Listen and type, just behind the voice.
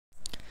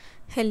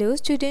Hello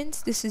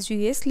students, this is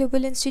US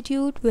Global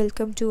Institute.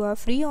 Welcome to our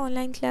free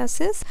online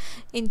classes.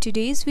 In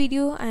today's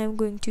video, I am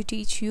going to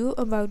teach you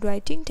about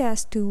writing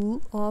task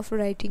 2 of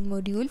writing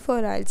module for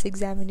IELTS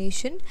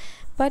examination.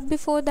 But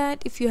before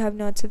that, if you have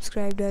not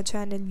subscribed our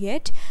channel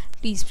yet,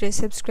 please press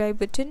subscribe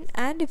button,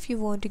 and if you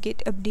want to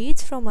get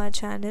updates from our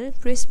channel,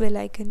 press bell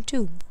icon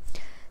too.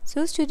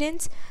 So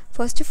students,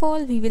 first of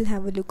all, we will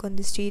have a look on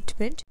the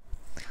statement.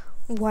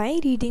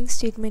 Why reading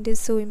statement is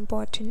so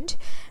important?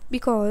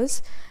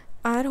 Because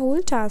our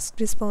whole task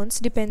response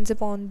depends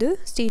upon the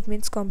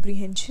statement's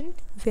comprehension.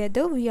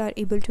 Whether we are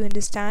able to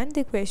understand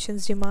the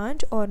question's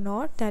demand or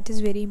not, that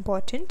is very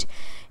important.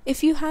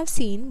 If you have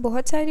seen,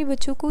 बहुत सारे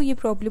बच्चों को ये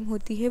problem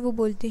होती है, वो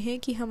बोलते हैं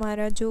कि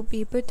हमारा जो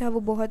पेपर था वो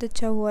बहुत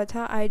अच्छा हुआ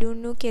था, आई डोंट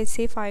नो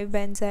कैसे 5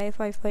 बैंड्स आए,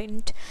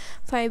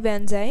 5.5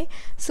 बैंड्स आए.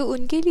 सो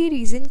उनके लिए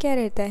रीज़न क्या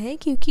रहता है,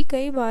 क्योंकि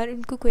कई बार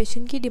उनको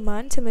क्वेश्चन की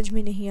डिमांड समझ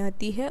में नहीं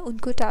आती है,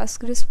 उनको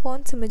टास्क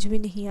रिस्पॉन्स समझ में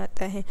नहीं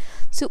आता है.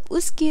 सो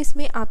उस केस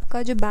में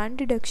आपका जो बैंड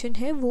रिडक्शन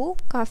है वो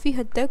काफ़ी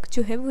हद तक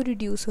जो है वो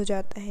रिड्यूस हो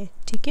जाता है.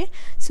 ठीक है,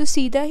 सो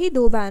सीधा ही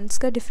 2 बैंड्स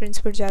का डिफरेंस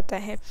पड़ जाता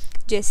है.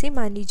 जैसे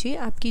मान लीजिए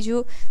आपकी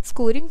जो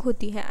स्कोरिंग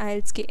होती है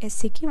आइल्स के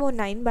एसए की, वो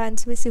 9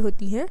 बैंड्स में से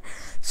होती है.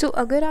 सो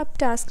अगर आप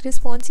टास्क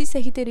रिस्पॉन्स ही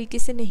सही तरीके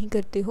से नहीं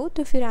करते हो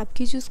तो फिर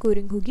आपकी जो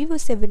स्कोरिंग होगी वो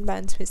 7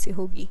 बैंड्स में से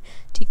होगी.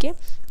 ठीक है,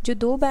 जो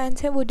 2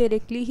 बैंड्स हैं वो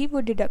डायरेक्टली ही वो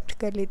डिडक्ट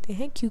कर लेते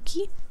हैं,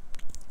 क्योंकि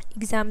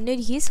एग्ज़ामिनर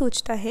ये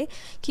सोचता है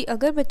कि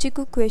अगर बच्चे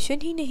को क्वेश्चन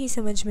ही नहीं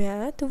समझ में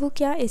आया तो वो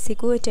क्या एसे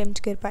को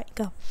अटेम्प्ट कर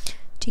पाएगा.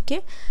 ठीक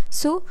है,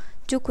 सो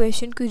जो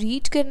क्वेश्चन को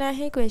रीड करना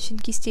है, क्वेश्चन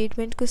की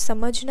स्टेटमेंट को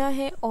समझना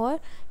है और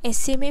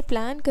एसे में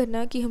प्लान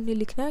करना कि हमने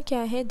लिखना क्या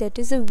है, that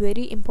is a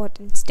very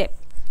important step.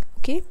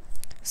 Okay,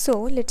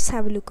 so let's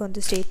have a look on the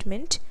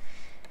statement.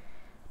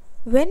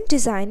 When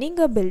designing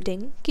a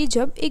building, कि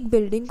जब एक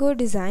बिल्डिंग को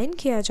डिज़ाइन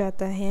किया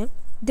जाता है,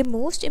 the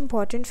most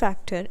important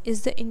factor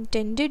is the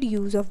intended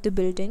use of the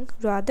building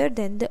rather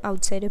than the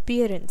outside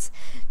appearance.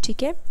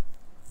 ठीक है,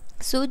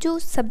 सो जो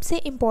सबसे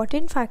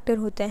इम्पॉर्टेंट फैक्टर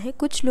होता है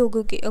कुछ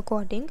लोगों के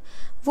अकॉर्डिंग,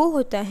 वो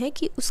होता है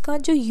कि उसका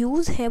जो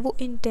यूज़ है वो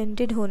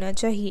इंटेंडेड होना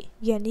चाहिए,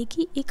 यानी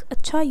कि एक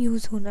अच्छा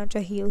यूज़ होना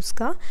चाहिए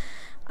उसका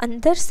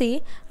अंदर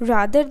से,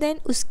 रादर देन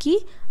उसकी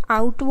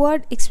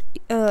आउटवर्ड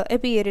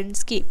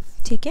अपीयरेंस की.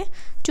 ठीक है,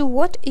 to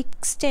what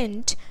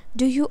extent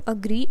do you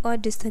agree और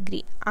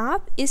डिसअग्री,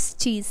 आप इस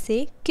चीज़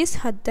से किस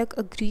हद तक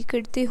अग्री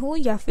करते हो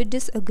या फिर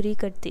डिसअग्री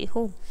करते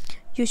हो.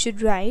 You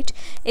should write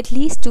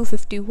at least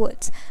 250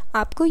 words.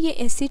 आपको ये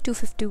ऐसे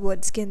 250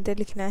 वर्ड्स के अंदर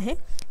लिखना है.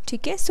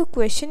 ठीक है, सो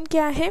क्वेश्चन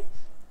क्या है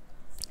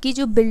कि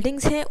जो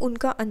बिल्डिंग्स हैं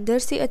उनका अंदर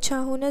से अच्छा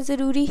होना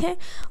ज़रूरी है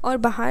और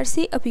बाहर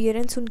से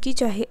अपीयरेंस उनकी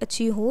चाहे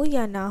अच्छी हो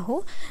या ना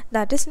हो,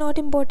 दैट इज़ नॉट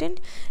इम्पॉर्टेंट,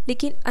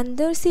 लेकिन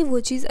अंदर से वो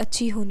चीज़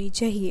अच्छी होनी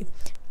चाहिए.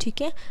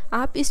 ठीक है,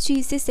 आप इस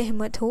चीज़ से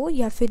सहमत हो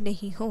या फिर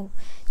नहीं हो.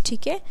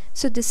 ठीक है,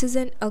 so this is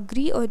an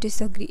agree और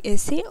डिसअग्री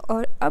ऐसे.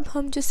 और अब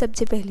हम जो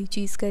सबसे पहली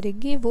चीज़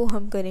करेंगे वो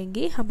हम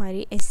करेंगे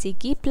हमारे ऐसे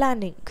की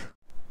प्लानिंग.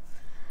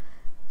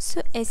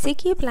 सो ऐसे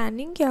की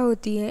प्लानिंग क्या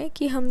होती है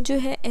कि हम जो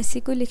है ऐसे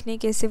को लिखने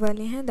कैसे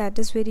वाले हैं, दैट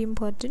इज़ वेरी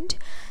इंपॉर्टेंट.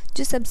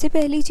 जो सबसे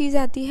पहली चीज़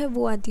आती है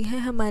वो आती है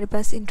हमारे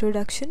पास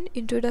इंट्रोडक्शन.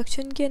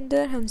 इंट्रोडक्शन के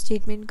अंदर हम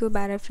स्टेटमेंट को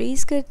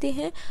पैराफ्रेज करते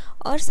हैं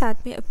और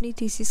साथ में अपनी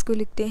थीसिस को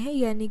लिखते हैं,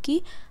 यानी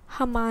कि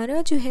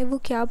हमारा जो है वो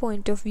क्या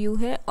पॉइंट ऑफ व्यू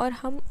है और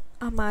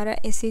हमारा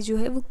ऐसे जो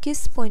है वो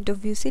किस पॉइंट ऑफ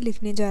व्यू से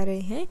लिखने जा रहे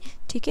हैं.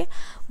 ठीक है,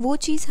 वो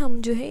चीज़ हम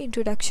जो है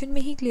इंट्रोडक्शन में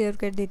ही क्लियर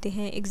कर देते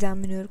हैं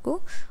एग्ज़ामिनर को.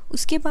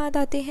 उसके बाद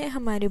आते हैं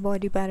हमारे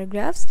बॉडी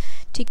पैराग्राफ्स.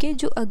 ठीक है,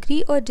 जो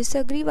अग्री और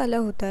डिसअग्री वाला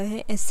होता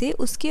है ऐसे,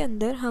 उसके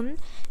अंदर हम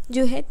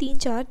जो है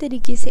 3-4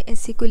 तरीके से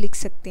ऐसे को लिख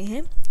सकते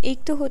हैं.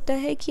 एक तो होता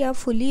है कि आप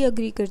फुली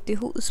अग्री करते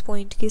हो उस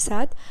पॉइंट के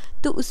साथ,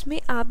 तो उसमें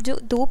आप जो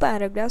 2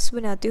 पैराग्राफ्स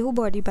बनाते हो,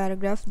 बॉडी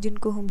पैराग्राफ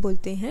जिनको हम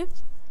बोलते हैं,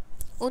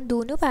 उन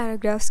दोनों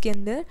पैराग्राफ्स के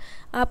अंदर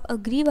आप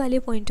अग्री वाले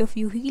पॉइंट ऑफ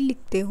व्यू ही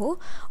लिखते हो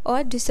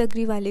और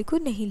डिसअग्री वाले को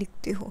नहीं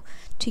लिखते हो.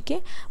 ठीक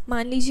है,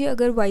 मान लीजिए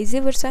अगर वाइजे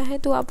वर्सा है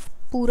तो आप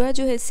पूरा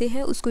जो ऐसे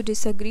है उसको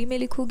डिसअग्री में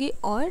लिखोगे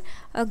और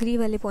अग्री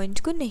वाले पॉइंट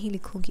को नहीं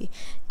लिखोगे.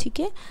 ठीक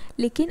है,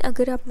 लेकिन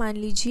अगर आप मान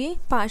लीजिए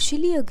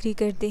पार्शियली अग्री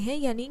करते हैं,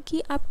 यानी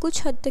कि आप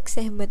कुछ हद तक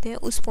सहमत हैं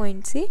उस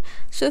पॉइंट से,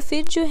 सो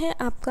फिर जो है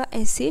आपका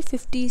ऐसे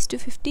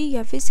 50:50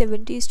 या फिर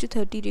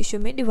 70:30 रेशो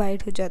में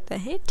डिवाइड हो जाता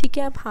है. ठीक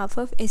है, आप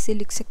हाफ ऐसे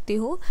लिख सकते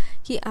हो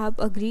कि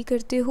आप अग्री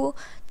करते हो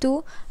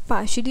तो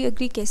पार्शियली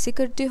अग्री कैसे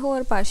करते हो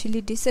और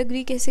पार्शियली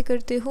डिसअग्री कैसे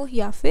करते हो,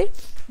 या फिर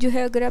जो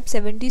है अगर आप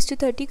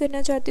 70:30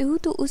 करना चाहते हो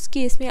तो उस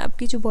केस में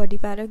आपके जो बॉडी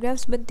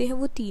पैराग्राफ्स बनते हैं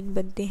वो 3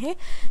 बनते हैं,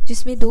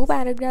 जिसमें 2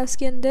 पैराग्राफ्स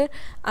के अंदर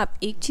आप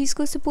एक चीज़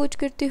को सपोर्ट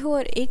करते हो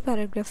और एक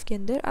पैराग्राफ के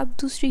अंदर आप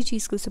दूसरी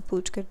चीज़ को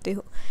सपोर्ट करते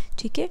हो.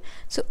 ठीक है,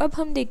 सो अब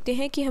हम देखते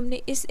हैं कि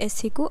हमने इस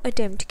ऐसे को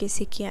अटेम्प्ट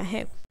कैसे किया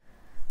है.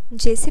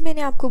 जैसे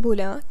मैंने आपको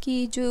बोला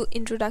कि जो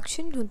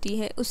इंट्रोडक्शन होती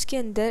है उसके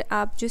अंदर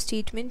आप जो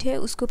स्टेटमेंट है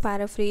उसको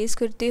पैराफ्रेज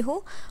करते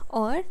हो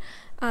और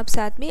आप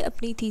साथ में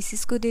अपनी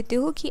थीसिस को देते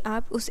हो कि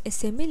आप उस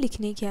एसे में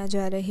लिखने क्या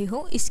जा रहे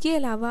हो. इसके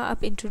अलावा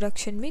आप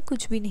इंट्रोडक्शन में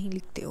कुछ भी नहीं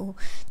लिखते हो.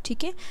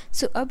 ठीक है,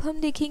 सो अब हम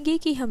देखेंगे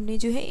कि हमने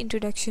जो है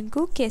इंट्रोडक्शन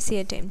को कैसे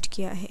अटेम्प्ट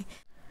किया है.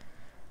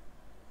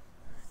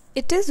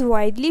 It is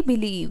widely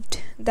believed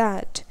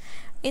that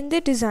in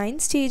the design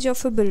stage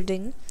of a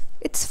building,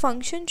 its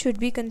function should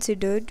be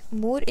considered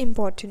more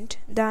important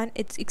than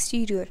its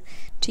exterior.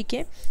 ठीक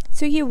है,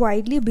 सो ये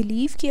वाइडली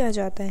बिलीव किया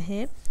जाता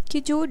है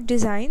कि जो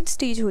डिज़ाइन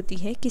स्टेज होती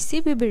है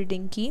किसी भी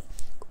बिल्डिंग की,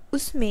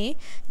 उसमें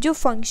जो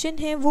फंक्शन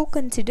है वो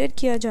कंसिडर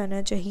किया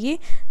जाना चाहिए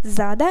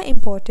ज़्यादा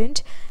इम्पॉर्टेंट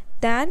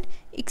दैन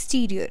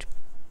एक्सटीरियर.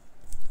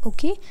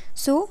 ओके,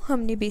 सो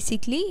हमने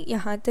बेसिकली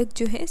यहाँ तक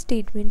जो है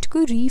स्टेटमेंट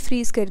को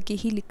रीफ्रेज करके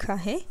ही लिखा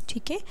है.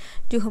 ठीक है,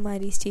 जो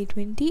हमारी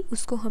स्टेटमेंट थी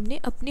उसको हमने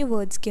अपने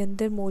वर्ड्स के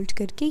अंदर मोल्ड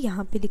करके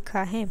यहाँ पे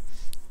लिखा है.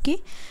 ओके,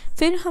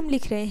 फिर हम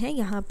लिख रहे हैं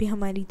यहाँ पे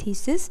हमारी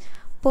thesis,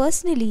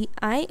 personally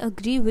I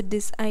agree with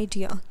this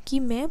idea, कि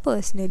मैं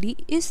पर्सनली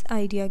इस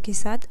आइडिया के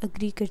साथ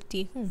अग्री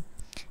करती हूँ.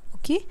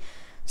 Okay,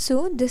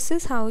 so this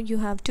is how you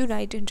have to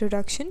right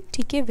introduction.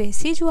 ठीक है,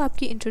 वैसे जो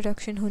आपकी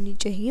इंट्रोडक्शन होनी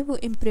चाहिए वो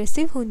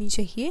इम्प्रेसिव होनी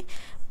चाहिए,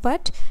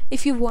 but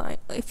if you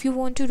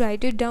want to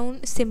right it down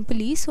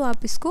simply, सो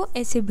आप इसको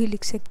ऐसे भी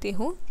लिख सकते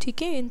हो.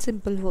 ठीक है, इन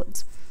सिंपल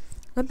वर्ड्स.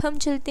 अब हम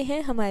चलते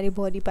हैं हमारे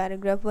बॉडी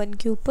पैराग्राफ 1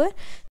 के ऊपर.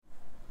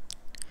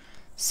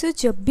 सो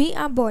जब भी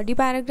आप बॉडी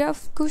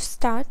पैराग्राफ को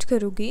स्टार्ट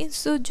करोगे,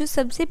 सो जो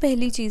सबसे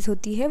पहली चीज़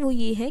होती है वो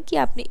ये है कि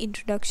आपने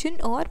इंट्रोडक्शन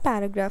और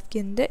पैराग्राफ के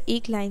अंदर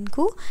एक लाइन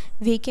को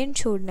वेकेंट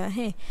छोड़ना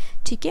है.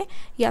 ठीक है,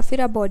 या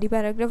फिर आप बॉडी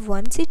पैराग्राफ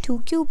 1 से 2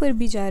 के ऊपर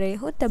भी जा रहे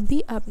हो तब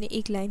भी आपने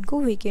एक लाइन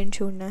को वेकेंट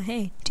छोड़ना है.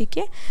 ठीक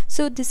है,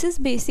 so this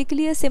is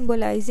basically a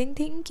symbolising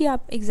thing कि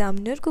आप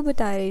एग्जामिनर को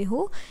बता रहे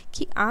हो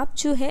कि आप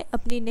जो है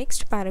अपने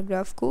नेक्स्ट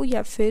पैराग्राफ को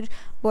या फिर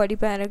बॉडी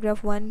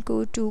पैराग्राफ 1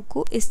 को 2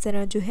 को इस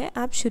तरह जो है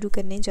आप शुरू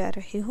करने जा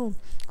रहे हो.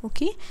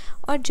 ओके,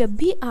 और जब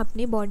भी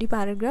आपने बॉडी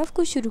पैराग्राफ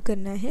को शुरू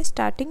करना है,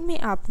 स्टार्टिंग में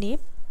आपने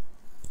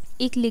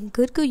एक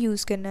लिंकर को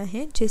यूज़ करना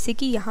है, जैसे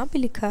कि यहाँ पे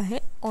लिखा है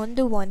ऑन द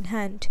वन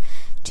हैंड.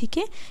 ठीक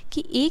है,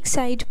 कि एक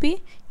साइड पे,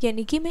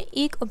 यानी कि मैं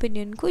एक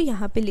ओपिनियन को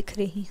यहाँ पे लिख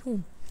रही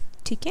हूँ.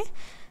 ठीक है,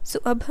 सो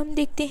अब हम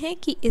देखते हैं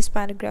कि इस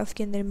पैराग्राफ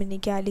के अंदर मैंने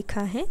क्या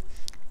लिखा है.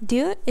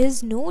 There is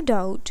no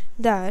doubt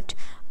that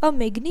a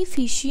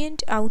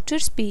magnificent outer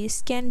space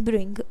can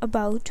bring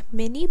about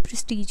many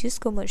prestigious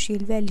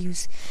commercial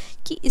values.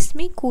 कि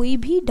इसमें कोई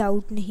भी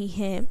डाउट नहीं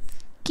है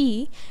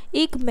कि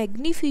एक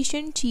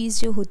मैग्निफिशेंट चीज़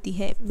जो होती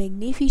है,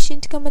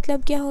 मैग्निफिशेंट का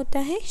मतलब क्या होता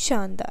है,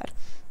 शानदार,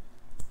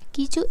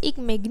 कि जो एक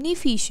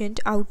मैग्निफिशेंट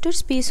आउटर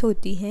स्पेस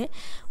होती है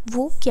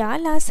वो क्या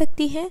ला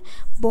सकती है,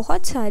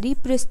 बहुत सारी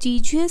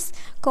प्रेस्टिजियस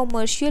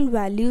कमर्शियल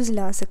वैल्यूज़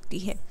ला सकती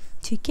है.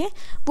 ठीक है,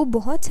 वो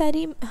बहुत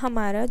सारी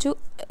हमारा जो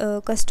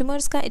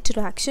कस्टमर्स का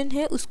इंटरेक्शन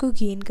है उसको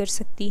गेन कर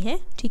सकती है.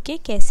 ठीक है,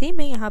 कैसे,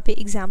 मैं यहाँ पे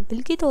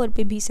एग्जांपल के तौर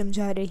पे भी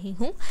समझा रही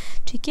हूँ.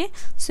 ठीक है,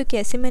 सो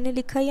कैसे मैंने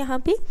लिखा यहाँ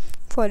पे,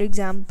 for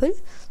example,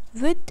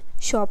 with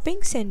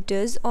shopping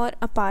centres और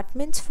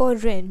apartments for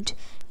rent,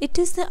 it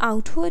is the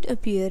outward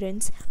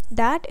appearance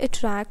that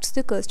attracts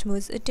the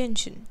customers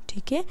attention.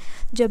 ठीक है,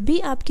 जब भी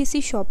आप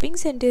किसी शॉपिंग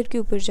सेंटर के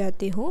ऊपर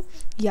जाते हो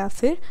या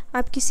फिर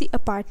आप किसी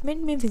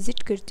अपार्टमेंट में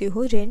विज़िट करते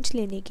हो रेंट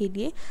लेने के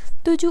लिए,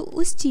 तो जो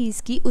उस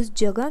चीज़ की, उस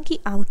जगह की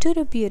आउटर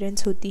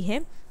अपीयरेंस होती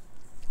है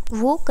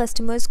वो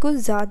कस्टमर्स को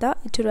ज़्यादा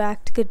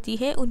अट्रैक्ट करती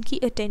है, उनकी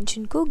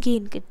अटेंशन को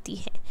गेन करती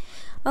है.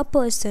 A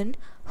person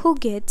who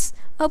gets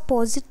a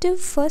positive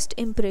first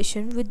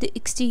impression with the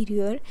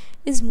exterior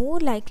is more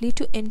likely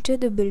to enter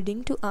the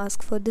building to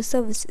ask for the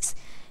services.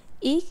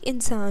 एक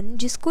इंसान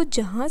जिसको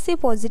जहाँ से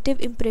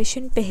पॉजिटिव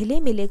इम्प्रेशन पहले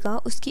मिलेगा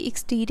उसकी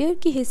एक्सटीरियर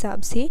के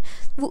हिसाब से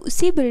वो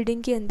उसी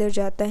बिल्डिंग के अंदर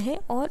जाता है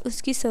और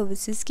उसकी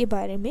सर्विसेज के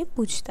बारे में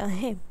पूछता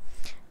है.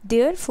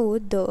 Therefore,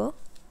 the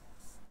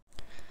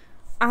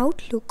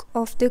outlook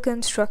of the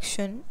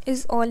construction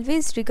is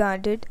always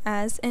regarded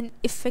as an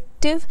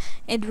effective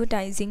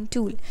advertising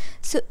tool.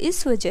 So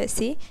इस वजह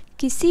से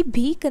किसी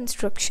भी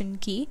कंस्ट्रक्शन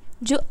की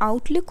जो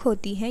आउटलुक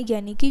होती है,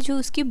 यानी कि जो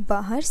उसकी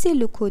बाहर से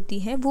लुक होती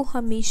है, वो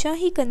हमेशा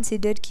ही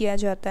कंसिडर किया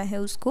जाता है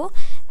उसको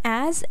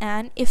as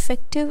an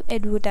effective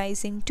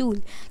advertising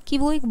tool, कि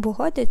वो एक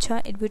बहुत अच्छा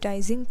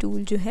एडवर्टाइजिंग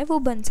टूल जो है वो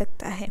बन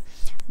सकता है.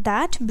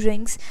 That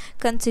brings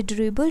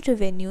considerable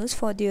revenues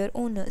for their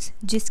owners,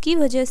 जिसकी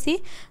वजह से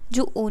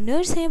जो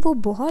ओनर्स हैं वो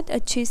बहुत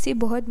अच्छे से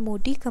बहुत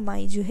मोटी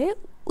कमाई जो है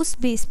उस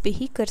बेस पे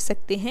ही कर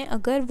सकते हैं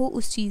अगर वो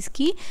उस चीज़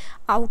की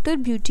आउटर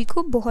ब्यूटी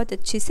को बहुत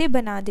अच्छे से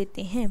बना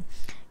देते हैं.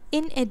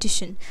 इन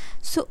एडिशन,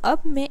 सो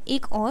अब मैं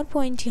एक और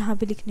पॉइंट यहाँ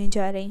पे लिखने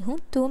जा रही हूँ,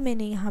 तो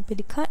मैंने यहाँ पे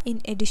लिखा इन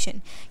एडिशन,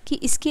 कि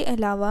इसके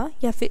अलावा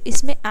या फिर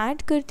इसमें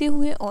ऐड करते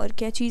हुए और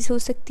क्या चीज़ हो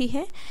सकती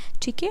है.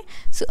 ठीक है,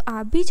 सो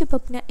आप भी जब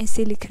अपना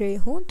ऐसे लिख रहे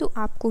हो तो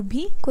आपको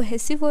भी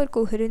कोहेसिव और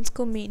कोहेरेंस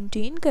को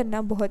मेंटेन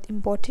करना बहुत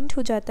इंपॉर्टेंट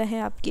हो जाता है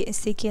आपके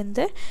ऐसे के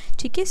अंदर.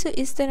 ठीक है, सो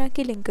इस तरह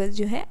के लिंकर्स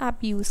जो है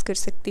आप यूज़ कर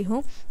सकते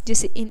हो,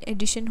 जैसे इन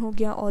एडिशन हो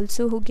गया,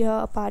 ऑल्सो हो गया,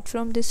 अपार्ट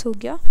फ्रॉम दिस हो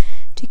गया.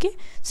 ठीक है,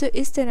 सो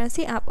इस तरह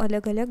से आप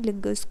अलग अलग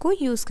लिंकर्स को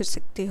यूज़ कर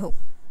सकते हो.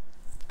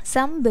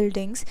 सम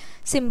buildings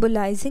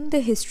symbolising the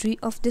history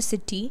of the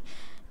city,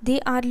 they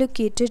are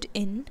located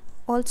in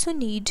also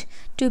need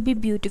to be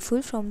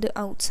beautiful from the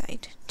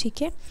outside.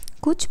 ठीक है,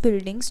 कुछ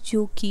बिल्डिंग्स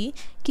जो कि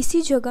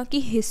किसी जगह की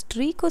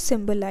हिस्ट्री को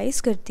सिंबलाइज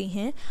करती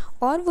हैं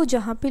और वो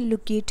जहाँ पे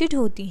लोकेटेड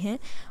होती हैं,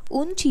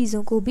 उन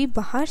चीज़ों को भी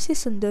बाहर से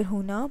सुंदर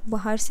होना,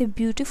 बाहर से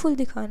ब्यूटीफुल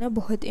दिखाना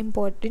बहुत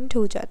इम्पॉर्टेंट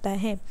हो जाता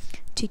है।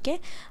 ठीक है,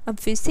 अब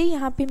फिर से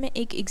यहाँ पे मैं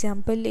एक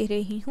एग्जांपल ले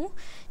रही हूँ।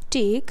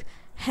 Take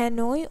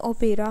हैनोई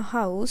opera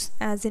house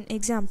as an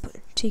example.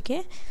 ठीक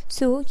है,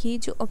 सो ये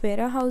जो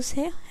ओपेरा हाउस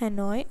है,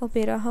 हैनोई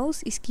ओपेरा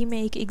हाउस, इसकी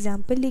मैं एक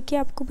एग्ज़ाम्पल लेके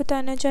आपको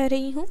बताना चाह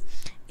रही हूँ।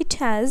 It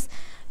has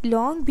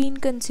long been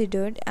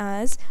considered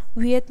as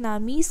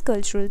Vietnamese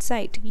cultural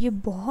site. ये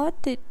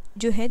बहुत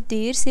जो है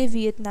देर से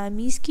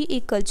वियतनामीज़ की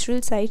एक कल्चरल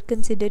साइट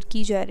कंसिडर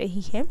की जा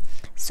रही है।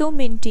 सो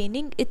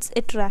maintaining it's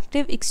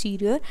attractive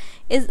exterior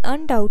is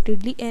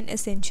undoubtedly an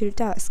essential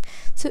task.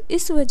 सो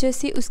इस वजह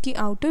से उसकी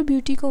आउटर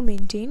ब्यूटी को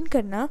मेंटेन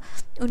करना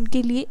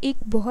उनके लिए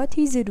एक बहुत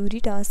ही ज़रूरी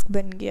टास्क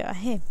बन गया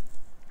है।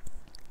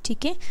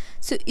 ठीक है,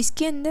 सो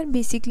इसके अंदर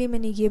बेसिकली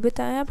मैंने ये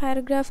बताया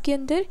पैराग्राफ के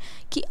अंदर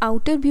कि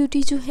आउटर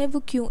ब्यूटी जो है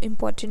वो क्यों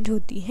इम्पॉर्टेंट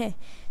होती है।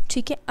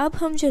 ठीक है, अब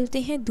हम चलते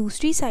हैं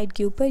दूसरी साइड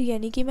के ऊपर,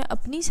 यानी कि मैं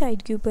अपनी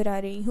साइड के ऊपर आ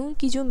रही हूँ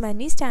कि जो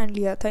मैंने स्टैंड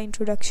लिया था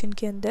इंट्रोडक्शन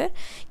के अंदर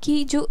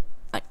कि जो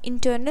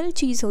इंटरनल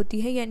चीज़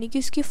होती है, यानी कि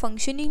उसकी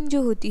फंक्शनिंग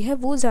जो होती है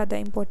वो ज़्यादा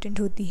इम्पॉर्टेंट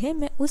होती है।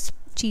 मैं उस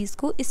चीज़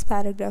को इस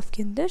पैराग्राफ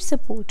के अंदर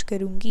सपोर्ट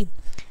करूँगी।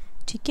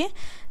 ठीक है,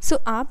 सो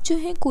आप जो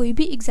है कोई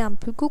भी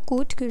एग्जाम्पल को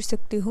कोट कर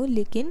सकते हो,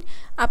 लेकिन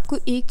आपको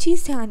एक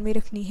चीज़ ध्यान में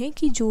रखनी है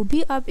कि जो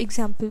भी आप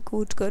एग्जाम्पल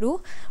कोट करो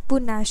वो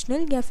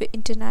नेशनल या फिर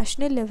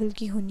इंटरनेशनल लेवल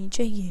की होनी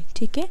चाहिए।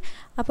 ठीक है,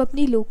 आप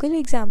अपनी लोकल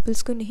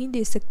एग्जाम्पल्स को नहीं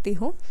दे सकते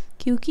हो,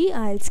 क्योंकि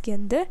आइल्स के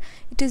अंदर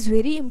it is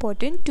very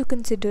important to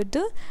consider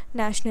the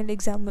national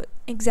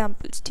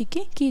examples. ठीक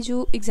है, कि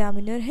जो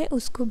एग्जामिनर है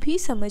उसको भी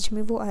समझ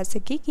में वो आ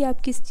सके कि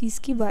आप किस चीज़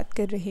की बात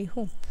कर रहे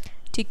हो।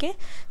 ठीक है,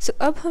 सो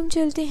अब हम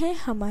चलते हैं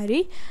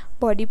हमारे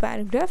बॉडी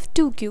पैराग्राफ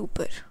 2 के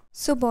ऊपर।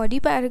 सो बॉडी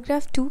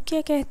पैराग्राफ 2 क्या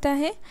कहता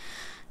है,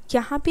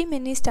 यहाँ पे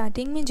मैंने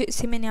स्टार्टिंग में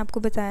जैसे मैंने आपको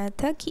बताया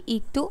था कि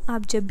एक तो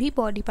आप जब भी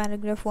बॉडी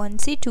पैराग्राफ 1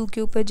 से 2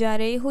 के ऊपर जा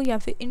रहे हो या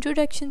फिर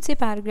इंट्रोडक्शन से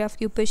पैराग्राफ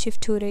के ऊपर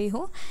शिफ्ट हो रहे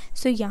हो,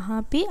 सो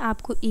यहाँ पे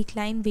आपको एक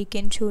लाइन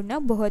वेकेंट छोड़ना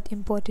बहुत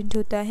इंपॉर्टेंट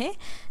होता है।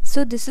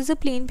 So this is a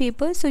plain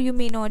paper, so you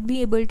may not be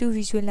able to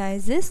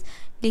visualise this,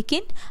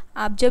 लेकिन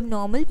आप जब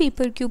नॉर्मल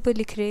पेपर के ऊपर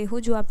लिख रहे हो,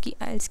 जो आपकी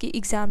आइल्स की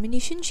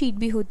एग्जामिनेशन शीट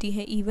भी होती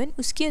है इवन,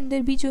 उसके अंदर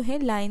भी जो है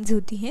लाइंस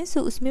होती हैं।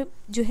 सो उसमें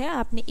जो है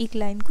आपने एक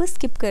लाइन को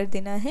स्किप कर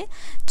देना है,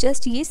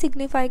 जस्ट ये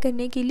सिग्निफाई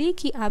करने के लिए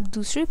कि आप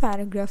दूसरे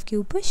पैराग्राफ के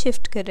ऊपर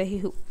शिफ्ट कर रहे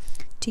हो।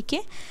 ठीक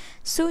है,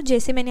 सो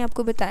जैसे मैंने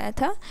आपको बताया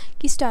था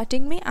कि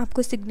स्टार्टिंग में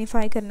आपको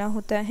सिग्निफाई करना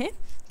होता है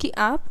कि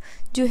आप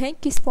जो है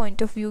किस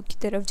पॉइंट ऑफ व्यू की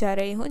तरफ जा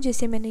रहे हो।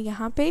 जैसे मैंने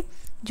यहाँ पे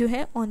जो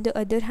है ऑन द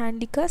अदर हैंड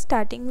लिखा।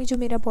 स्टार्टिंग में जो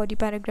मेरा बॉडी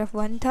पैराग्राफ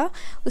 1 था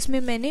उसमें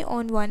मैंने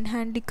ऑन वन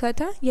हैंड लिखा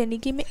था, यानी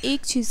कि मैं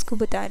एक चीज़ को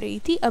बता रही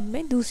थी, अब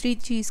मैं दूसरी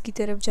चीज़ की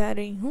तरफ जा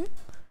रही हूँ।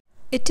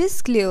 It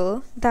is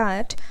clear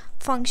that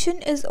function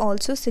is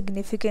also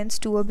significance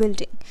to a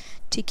building.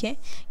 ठीक है,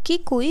 कि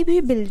कोई भी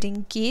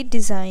बिल्डिंग के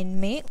डिज़ाइन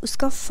में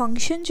उसका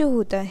फंक्शन जो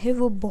होता है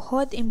वो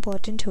बहुत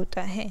इम्पॉर्टेंट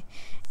होता है।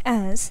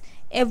 As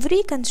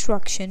every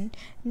construction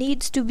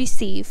needs to be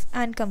safe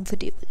and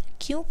comfortable,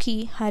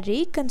 क्योंकि हर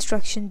एक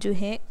कंस्ट्रक्शन जो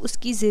है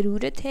उसकी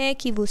ज़रूरत है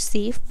कि वो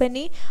सेफ़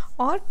बने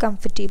और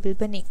कंफर्टेबल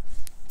बने।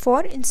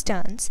 फॉर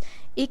इंस्टेंस,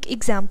 एक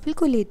एग्ज़ाम्पल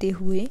को लेते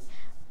हुए,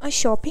 अ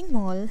shopping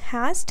mall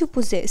has to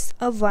possess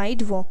a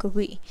wide walk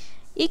away.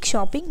 एक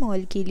शॉपिंग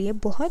मॉल के लिए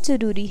बहुत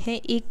ज़रूरी है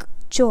एक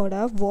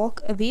चौड़ा walk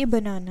away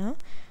banana,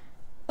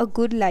 a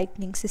good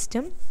lightning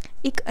system,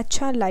 एक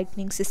अच्छा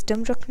लाइटनिंग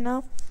सिस्टम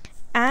रखना,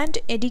 एंड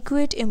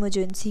एडिक्वेट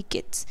इमरजेंसी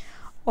किट्स,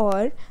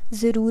 और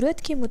ज़रूरत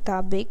के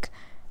मुताबिक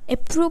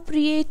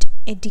एप्रोप्रिएट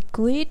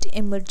एडिक्वेट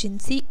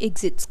इमरजेंसी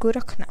एग्जिट्स को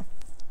रखना।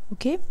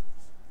 Okay,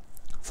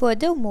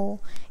 further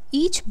more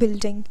each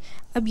building,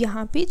 अब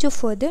यहाँ पे जो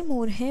फर्दर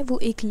मोर है वो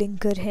एक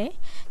लिंकर है।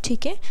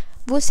 ठीक है,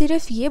 वो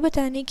सिर्फ ये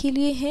बताने के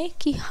लिए है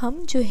कि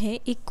हम जो है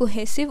एक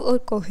कोहेसिव और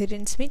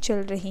कोहेरेंस में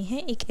चल रहे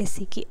हैं एक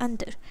ऐसे के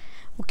अंदर।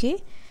 Okay,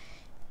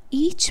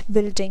 each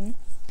building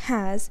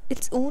has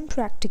its own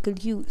practical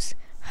use,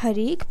 हर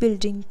एक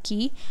बिल्डिंग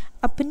की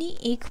अपनी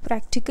एक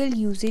प्रैक्टिकल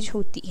यूजेज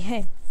होती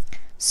है।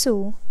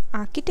 सो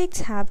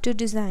architects have to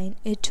design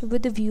it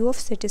with the view of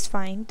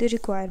satisfying the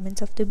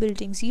requirements of the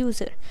building's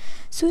user.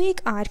 So एक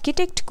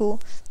आर्किटेक्ट को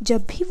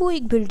जब भी वो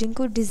एक बिल्डिंग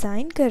को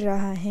डिज़ाइन कर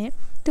रहा है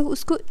तो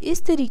उसको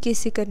इस तरीके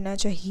से करना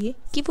चाहिए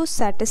कि वो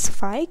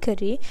सेटिस्फाई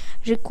करे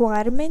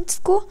रिक्वायरमेंट्स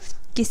को।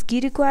 किसकी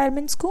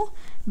रिक्वायरमेंट्स को?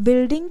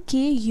 बिल्डिंग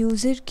के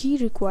यूज़र की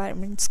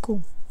रिक्वायरमेंट्स को।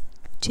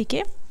 ठीक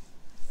है,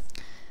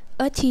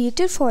 अ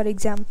थिएटर फॉर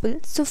एग्ज़ाम्पल।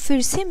 सो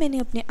फिर से मैंने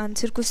अपने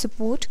आंसर को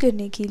सपोर्ट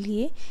करने के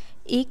लिए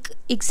एक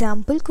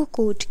एग्ज़ाम्पल को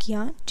कोट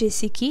किया।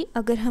 जैसे कि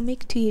अगर हम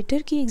एक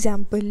थिएटर की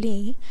एग्ज़ाम्पल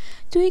लें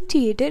तो एक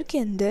थिएटर के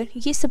अंदर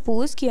ये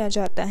सपोज़ किया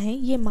जाता है,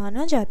 ये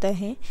माना जाता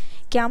है,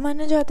 क्या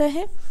माना जाता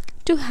है?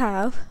 To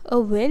have a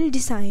well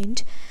designed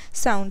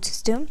sound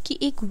system, कि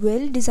एक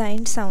वेल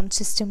डिज़ाइंड साउंड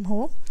सिस्टम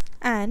हो,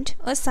 and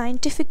a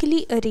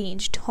scientifically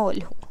arranged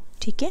hall हो।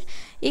 ठीक है,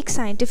 एक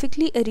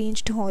साइंटिफिकली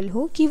अरेंज्ड हॉल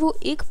हो कि वो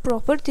एक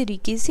प्रॉपर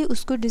तरीके से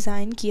उसको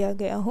डिज़ाइन किया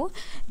गया हो,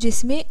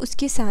 जिसमें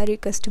उसके सारे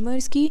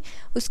कस्टमर्स की,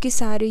 उसके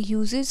सारे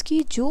यूज़र्स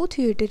की जो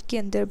थिएटर के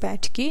अंदर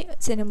बैठ के,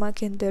 सिनेमा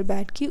के अंदर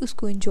बैठ के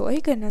उसको एंजॉय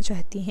करना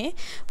चाहती हैं,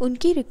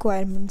 उनकी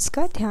रिक्वायरमेंट्स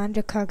का ध्यान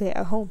रखा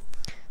गया हो,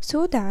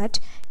 so that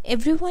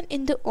everyone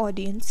in the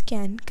audience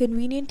can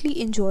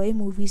conveniently enjoy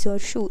movies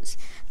or shows,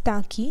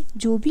 ताकि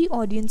जो भी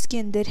ऑडियंस के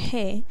अंदर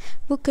है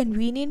वो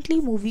कन्वीनियंटली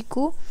मूवी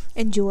को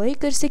एंजॉय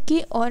कर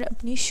सके और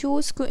अपनी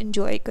शोज़ को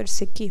एंजॉय कर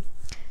सके।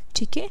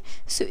 ठीक है,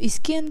 सो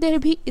इसके अंदर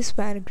भी, इस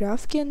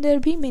पैराग्राफ के अंदर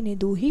भी मैंने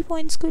 2 ही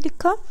पॉइंट्स को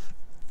लिखा,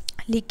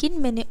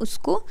 लेकिन मैंने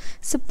उसको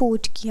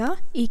सपोर्ट किया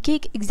एक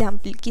एक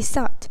एग्जाम्पल के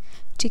साथ।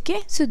 ठीक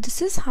है, so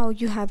this is how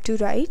you have to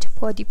right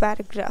body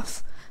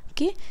paragraph.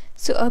 Okay,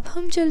 सो अब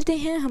हम चलते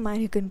हैं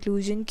हमारे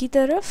कंक्लूजन की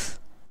तरफ।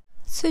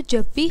 सो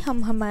जब भी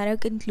हम हमारा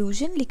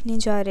कंक्लूजन लिखने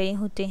जा रहे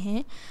होते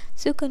हैं,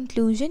 सो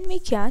कंक्लूजन में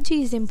क्या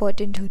चीज़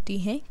इम्पॉर्टेंट होती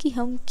है कि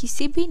हम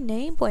किसी भी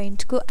नए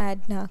पॉइंट को ऐड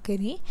ना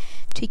करें।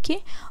 ठीक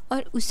है,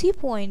 और उसी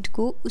पॉइंट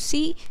को,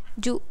 उसी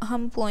जो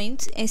हम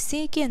पॉइंट्स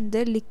ऐसे के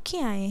अंदर लिख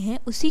के आए हैं,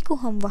 उसी को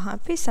हम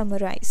वहाँ पे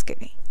समराइज़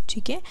करें।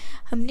 ठीक है,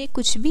 हमने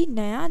कुछ भी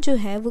नया जो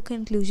है वो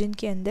कंक्लूजन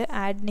के अंदर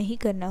ऐड नहीं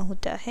करना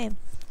होता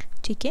है।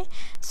 ठीक है,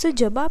 सो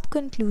जब आप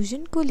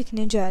कंक्लूजन को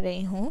लिखने जा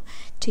रहे हों,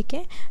 ठीक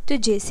है, तो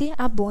जैसे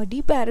आप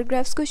बॉडी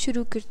पैराग्राफ्स को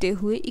शुरू करते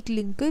हुए एक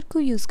लिंकर को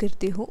यूज़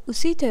करते हो,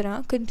 उसी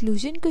तरह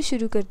कंक्लूजन को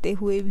शुरू करते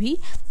हुए भी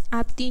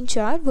आप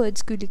 3-4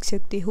 वर्ड्स को लिख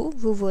सकते हो।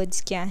 वो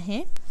वर्ड्स क्या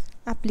हैं?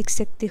 आप लिख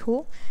सकते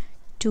हो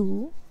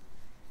to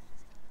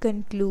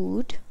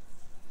conclude,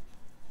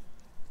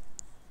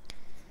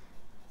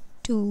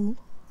 to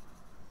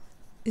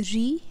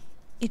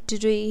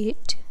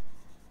reiterate,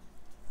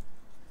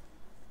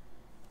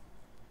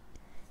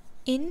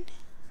 in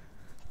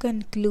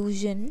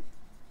conclusion,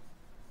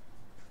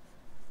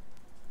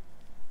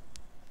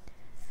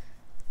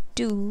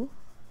 to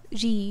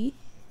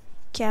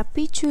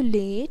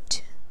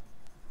recapitulate,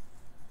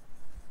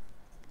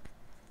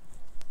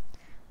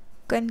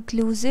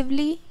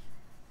 conclusively,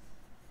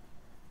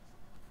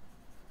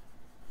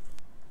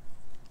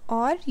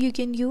 or you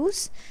can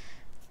use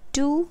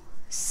to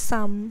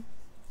sum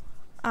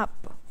up।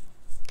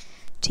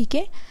 ठीक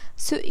है,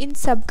 सो इन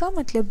सब का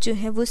मतलब जो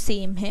है वो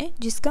सेम है,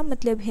 जिसका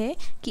मतलब है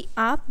कि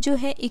आप जो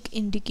है एक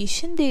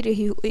इंडिकेशन दे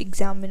रहे हो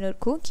एग्जामिनर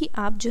को कि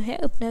आप जो है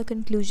अपना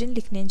कंक्लूजन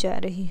लिखने जा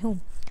रहे हो।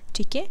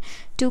 ठीक है,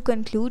 टू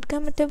कंक्लूड का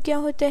मतलब क्या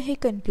होता है?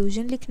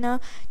 कंक्लूजन लिखना।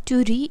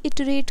 टू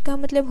रीइटरेट का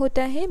मतलब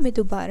होता है मैं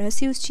दोबारा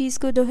से उस चीज़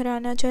को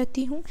दोहराना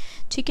चाहती हूँ।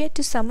 ठीक है,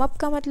 टू सम अप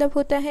का मतलब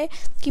होता है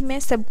कि मैं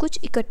सब कुछ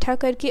इकट्ठा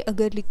करके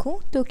अगर लिखूँ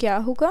तो क्या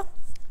होगा।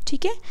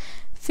 ठीक है,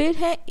 फिर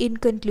है इन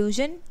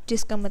कंक्लूजन,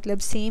 जिसका मतलब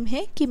सेम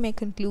है कि मैं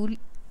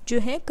जो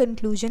है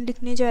कंक्लूजन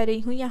लिखने जा रही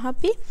हूँ यहाँ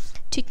पे।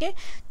 ठीक है,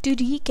 टू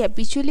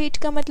रीकैपिचुलेट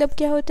का मतलब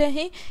क्या होता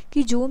है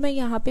कि जो मैं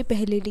यहाँ पे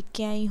पहले लिख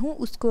के आई हूँ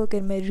उसको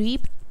अगर मैं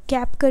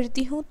रीकैप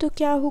करती हूँ तो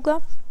क्या होगा।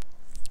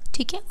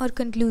 ठीक है, और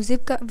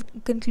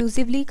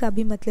कंक्लूसिवली का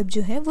भी मतलब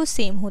जो है वो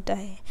सेम होता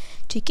है।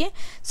 ठीक है,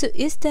 सो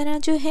इस तरह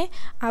जो है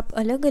आप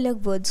अलग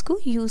अलग वर्ड्स को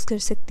यूज़ कर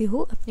सकते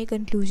हो अपने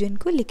कंक्लूजन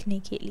को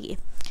लिखने के लिए।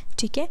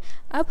 ठीक है,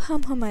 अब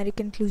हम हमारे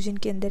कंक्लूजन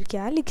के अंदर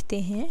क्या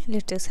लिखते हैं,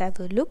 let us have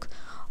a look.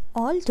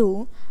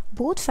 Although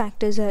both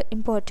factors are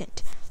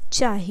important,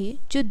 चाहे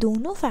जो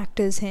दोनों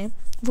फैक्टर्स हैं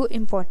वो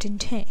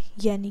इम्पॉर्टेंट हैं,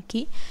 यानी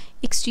कि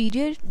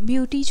एक्सटीरियर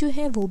ब्यूटी जो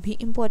है वो भी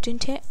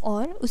इम्पॉर्टेंट है,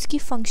 और उसकी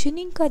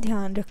फंक्शनिंग का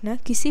ध्यान रखना।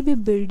 किसी भी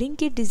बिल्डिंग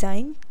के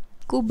डिज़ाइन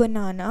को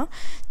बनाना,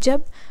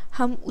 जब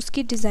हम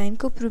उसके डिज़ाइन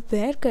को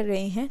प्रिपेयर कर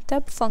रहे हैं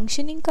तब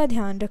फंक्शनिंग का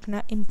ध्यान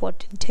रखना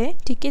इम्पॉर्टेंट है।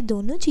 ठीक है,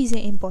 दोनों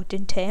चीज़ें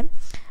इम्पॉर्टेंट है।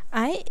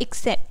 आई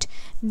एक्सेप्ट,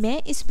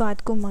 मैं इस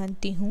बात को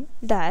मानती हूँ,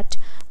 that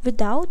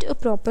without a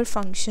proper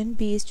function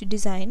based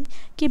design,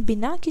 के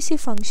बिना किसी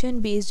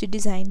फंक्शन बेस्ड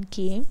डिज़ाइन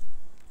के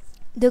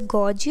the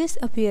gorgeous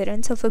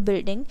appearance of a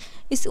building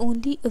is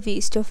only a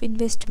waste of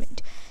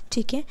investment.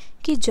 ठीक है,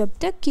 कि जब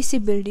तक किसी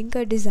बिल्डिंग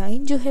का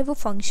डिज़ाइन जो है वो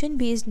फंक्शन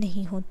बेस्ड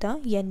नहीं होता,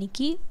 यानी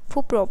कि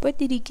वो प्रॉपर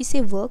तरीके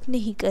से वर्क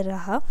नहीं कर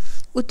रहा,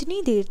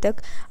 उतनी देर तक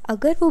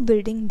अगर वो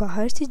बिल्डिंग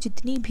बाहर से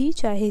जितनी भी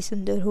चाहे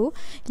सुंदर हो,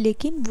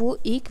 लेकिन वो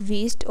एक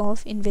वेस्ट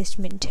ऑफ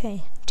इन्वेस्टमेंट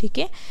है। ठीक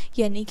है,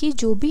 यानी कि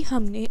जो भी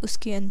हमने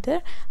उसके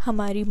अंदर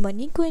हमारी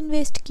मनी को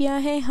इन्वेस्ट किया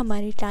है,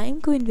 हमारे टाइम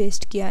को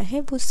इन्वेस्ट किया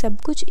है, वो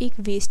सब कुछ एक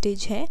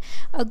वेस्टेज है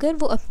अगर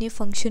वो अपने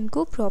फंक्शन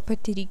को प्रॉपर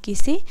तरीके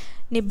से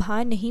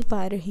निभा नहीं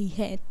पा रही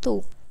है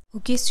तो।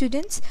 ओके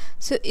स्टूडेंट्स,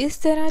 सो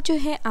इस तरह जो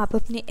है आप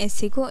अपने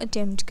ऐसे को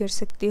अटेम्प्ट कर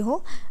सकते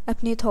हो,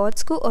 अपने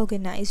थॉट्स को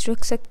ऑर्गेनाइज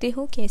रख सकते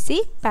हो।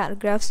 कैसे?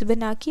 पैराग्राफ्स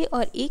बना के,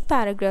 और एक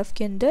पैराग्राफ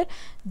के अंदर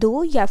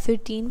 2 या फिर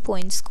 3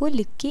 पॉइंट्स को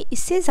लिख के।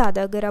 इससे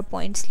ज़्यादा अगर आप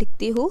पॉइंट्स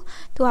लिखते हो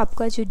तो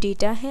आपका जो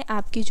डेटा है,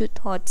 आपके जो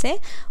थॉट्स हैं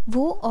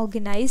वो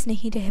ऑर्गेनाइज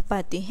नहीं रह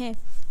पाते हैं।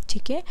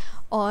 ठीक है,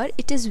 और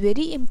it is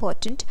very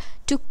important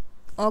to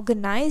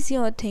organise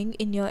your thing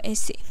in your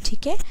एसे।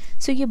 ठीक है,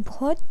 सो ये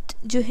बहुत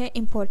जो है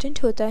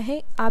इम्पॉर्टेंट होता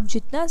है। आप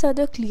जितना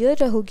ज़्यादा क्लियर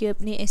रहोगे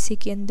अपने एसे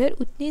के अंदर,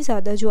 उतनी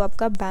ज़्यादा जो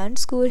आपका बैंड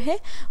स्कोर है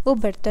वो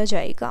बढ़ता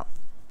जाएगा।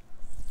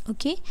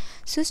 Okay,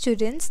 so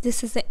students,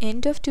 this is the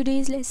end of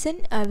today's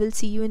lesson. I will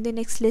see you in the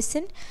next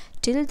lesson.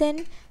 Till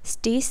then,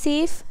 stay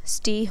safe,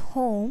 stay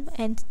home,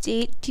 and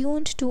stay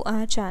tuned to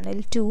our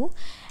channel too.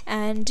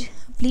 And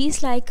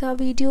please like our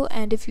video,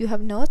 and if you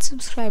have not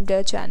subscribed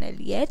our channel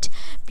yet,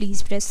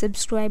 please press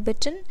subscribe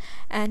button,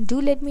 and do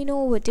let me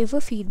know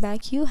whatever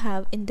feedback you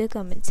have in the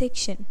comment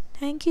section.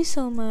 Thank you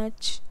so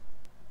much.